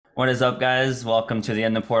What is up, guys? Welcome to the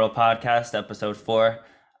In the Portal podcast, episode 4.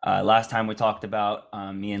 Last time we talked about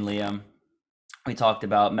me and Liam. We talked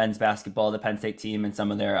about men's basketball, the Penn State team, and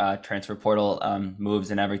some of their transfer portal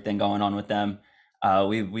moves and everything going on with them.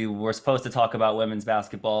 We were supposed to talk about women's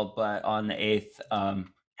basketball, but on the 8th,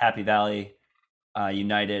 Happy Valley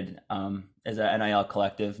United is an NIL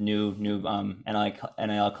collective, new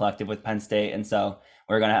NIL collective with Penn State, and so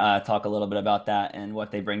we're gonna talk a little bit about that and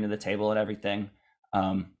what they bring to the table and everything.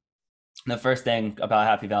 Um, the first thing about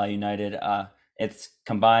Happy Valley United, it's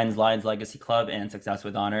combines Lions Legacy Club and Success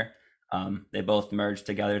with Honor. They both merged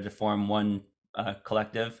together to form one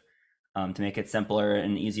collective to make it simpler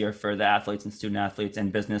and easier for the athletes and student athletes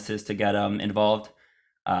and businesses to get involved.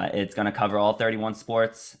 It's going to cover all 31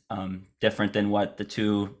 sports, different than what the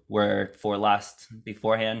two were for last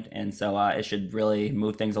beforehand. And so it should really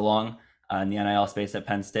move things along in the NIL space at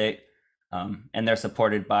Penn State. And they're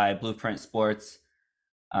supported by Blueprint Sports,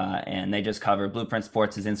 and they just cover Blueprint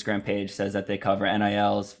Sports' Instagram page says that they cover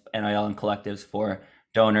NIL and collectives for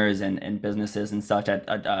donors and businesses and such at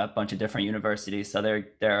a bunch of different universities. So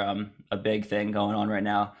they're a big thing going on right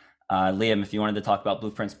now. Liam, if you wanted to talk about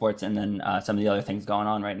Blueprint Sports and then some of the other things going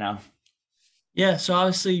on right now. Yeah, so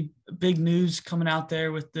obviously big news coming out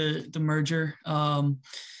there with the merger,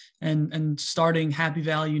 and starting Happy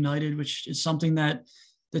Valley United, which is something that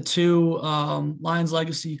the two Lions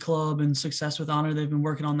Legacy Club and Success with Honor, they've been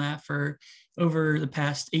working on that for over the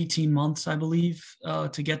past 18 months, I believe,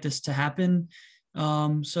 to get this to happen.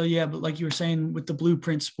 So yeah, but like you were saying with the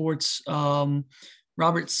Blueprint Sports,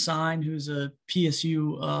 Robert Sign, who's a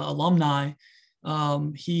PSU alumni,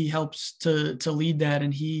 he helps to lead that,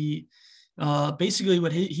 and he basically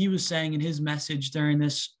what he was saying in his message during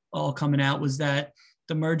this all coming out was that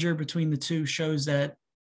the merger between the two shows that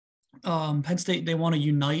Penn State, they want to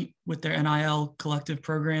unite with their NIL collective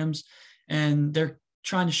programs, and they're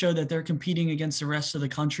trying to show that they're competing against the rest of the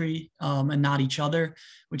country and not each other,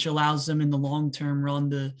 which allows them in the long-term run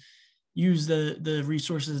to use the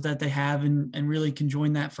resources that they have and really can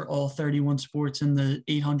join that for all 31 sports and the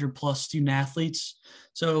 800 plus student athletes.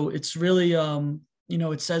 So it's really,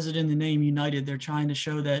 it says it in the name United. They're trying to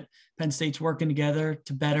show that Penn State's working together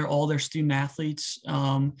to better all their student athletes,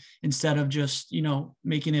 instead of just,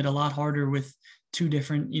 making it a lot harder with two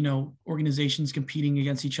different, organizations competing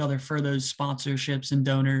against each other for those sponsorships and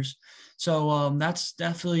donors. So that's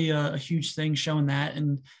definitely a huge thing showing that.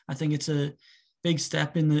 And I think it's a big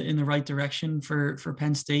step in the right direction for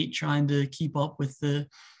Penn State trying to keep up with the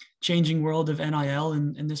changing world of NIL.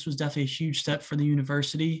 And this was definitely a huge step for the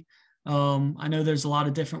university. I know there's a lot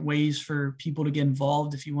of different ways for people to get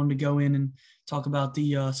involved. If you wanted to go in and talk about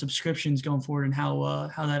the subscriptions going forward and how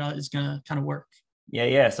that is going to kind of work.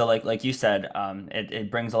 Yeah. So like you said, it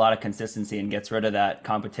brings a lot of consistency and gets rid of that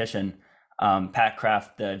competition. Pat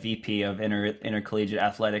Kraft, the VP of Intercollegiate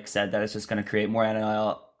Athletics, said that it's just going to create more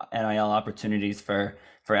NIL opportunities for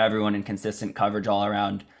everyone and consistent coverage all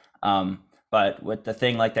around. But with the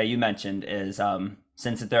thing like that you mentioned is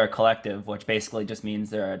since they're a collective, which basically just means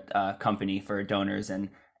they're a company for donors and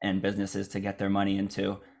businesses to get their money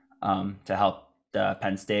into to help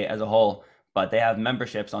Penn State as a whole. But they have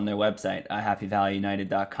memberships on their website,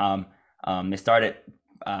 happyvalleyunited.com. They start at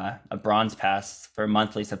a bronze pass for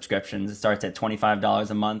monthly subscriptions. It starts at $25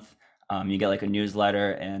 a month. You get like a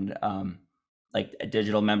newsletter and like a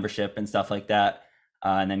digital membership and stuff like that.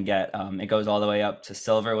 And then it goes all the way up to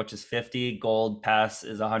silver, which is 50. Gold pass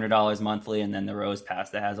is $100 monthly, and then the rose pass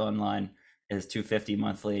that has online is $250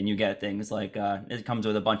 monthly. And you get things like it comes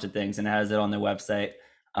with a bunch of things and it has it on their website.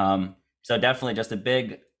 So definitely just a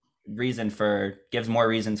big gives more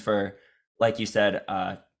reasons for, like you said,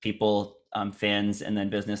 people, fans, and then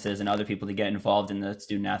businesses and other people to get involved in the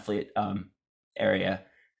student athlete area,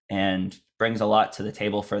 and brings a lot to the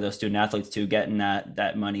table for those student athletes too, getting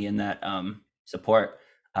that money and that support.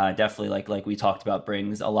 Definitely, like we talked about,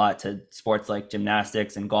 brings a lot to sports like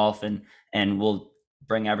gymnastics and golf, and will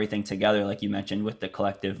bring everything together, like you mentioned, with the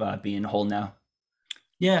collective being whole now.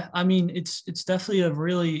 Yeah, I mean, it's definitely a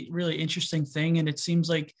really, really interesting thing. And it seems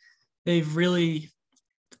like they've really,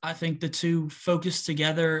 I think the two focused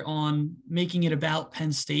together on making it about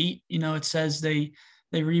Penn State. It says they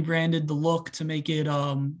rebranded the look to make it,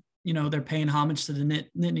 they're paying homage to the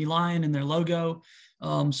Nittany Lion and their logo.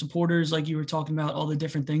 Supporters, like you were talking about, all the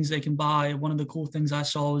different things they can buy. One of the cool things I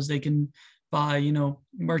saw was they can buy,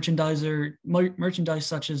 merchandise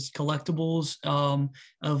such as collectibles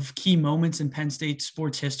of key moments in Penn State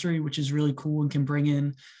sports history, which is really cool and can bring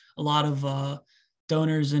in a lot of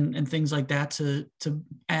donors and things like that to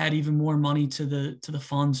add even more money to the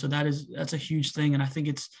fund. So that's a huge thing, and I think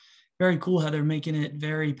it's very cool how they're making it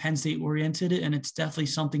very Penn State oriented. And it's definitely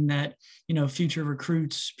something that, future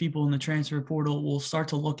recruits, people in the transfer portal will start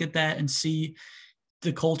to look at that and see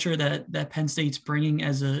the culture that Penn State's bringing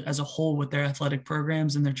as a whole with their athletic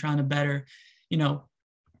programs. And they're trying to better, you know,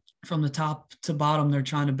 from the top to bottom, they're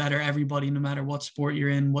trying to better everybody, no matter what sport you're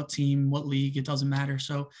in, what team, what league, it doesn't matter.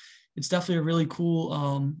 So it's definitely a really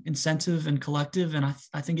cool incentive and collective. And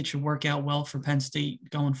I think it should work out well for Penn State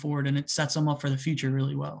going forward, and it sets them up for the future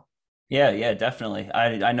really well. Yeah, yeah, definitely.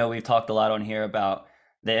 I know we've talked a lot on here about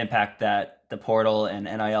the impact that the portal and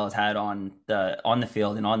NIL has had on the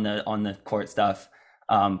field and on the court stuff.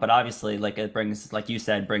 But obviously, like it brings, like you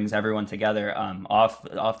said, brings everyone together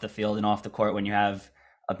off the field and off the court when you have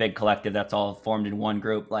a big collective that's all formed in one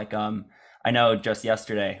group. Like I know just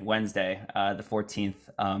yesterday, Wednesday, the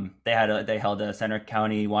 14th, they held a Center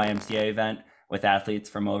County YMCA event with athletes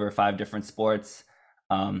from over 5 different sports,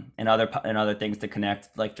 and other things to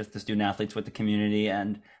connect, like just the student athletes with the community.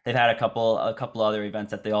 And they've had a couple other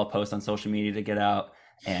events that they all post on social media to get out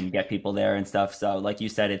and get people there and stuff. So like you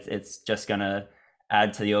said, it's just gonna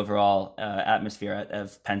add to the overall atmosphere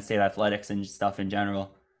of Penn State athletics and stuff in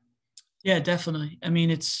general. Yeah, definitely. I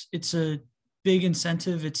mean, it's a big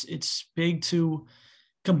incentive. It's big to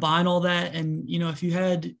combine all that. And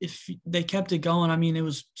if they kept it going, I mean, it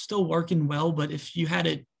was still working well. But if you had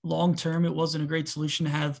it long term, it wasn't a great solution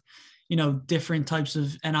to have different types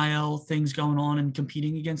of NIL things going on and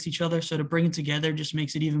competing against each other. So to bring it together just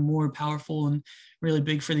makes it even more powerful and really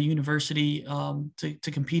big for the university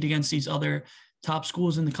to compete against these other top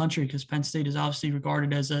schools in the country, because Penn State is obviously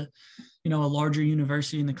regarded as a larger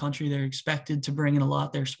university in the country. They're expected to bring in a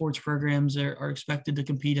lot. Their sports programs are expected to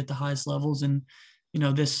compete at the highest levels. And,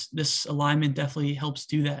 this alignment definitely helps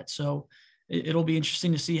do that. So it'll be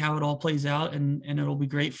interesting to see how it all plays out, and it'll be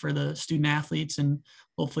great for the student athletes, and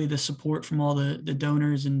hopefully the support from all the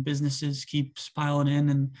donors and businesses keeps piling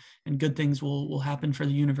in, and good things will happen for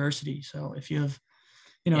the university. So if you have,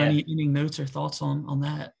 Yeah. any notes or thoughts on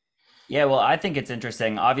that. Yeah, well, I think it's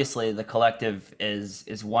interesting. Obviously, the collective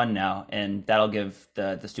is one now, and that'll give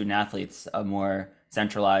the student athletes a more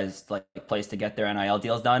centralized like place to get their NIL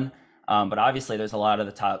deals done. But obviously, there's a lot of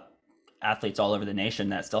the top athletes all over the nation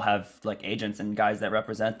that still have like agents and guys that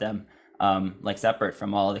represent them, like separate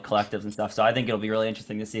from all the collectives and stuff. So I think it'll be really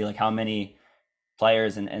interesting to see like how many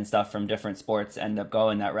players and stuff from different sports end up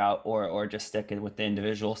going that route, or just stick it with the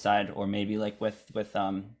individual side, or maybe like with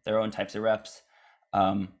their own types of reps.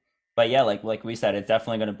 Um, but yeah, like we said, it's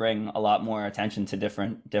definitely going to bring a lot more attention to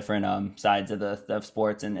different sides of the of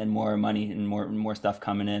sports, and more money and more stuff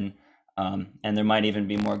coming in. And there might even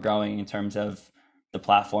be more growing in terms of the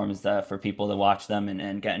platforms for people to watch them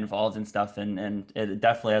and get involved in stuff. And it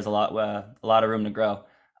definitely has a lot of room to grow.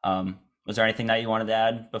 Was there anything that you wanted to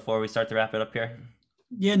add before we start to wrap it up here?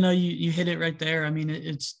 Yeah, no, you hit it right there. I mean,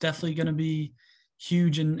 it's definitely going to be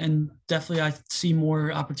huge, and definitely I see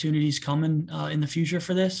more opportunities coming in the future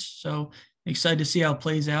for this. So excited to see how it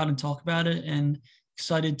plays out and talk about it, and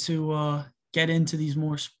excited to get into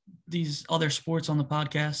these other sports on the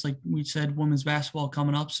podcast. Like we said, women's basketball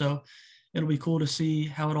coming up, so it'll be cool to see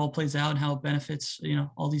how it all plays out and how it benefits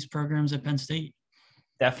all these programs at Penn State.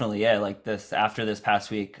 Definitely, yeah. Like this after this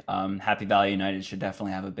past week, Happy Valley United should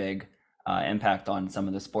definitely have a big impact on some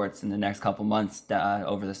of the sports in the next couple months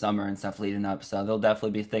over the summer and stuff leading up. So there'll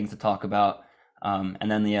definitely be things to talk about. And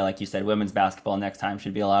then, yeah, like you said, women's basketball next time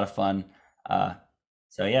should be a lot of fun. Uh,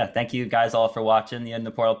 so yeah, thank you guys all for watching the In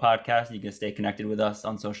the Portal podcast. You can stay connected with us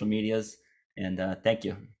on social medias, and thank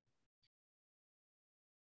you.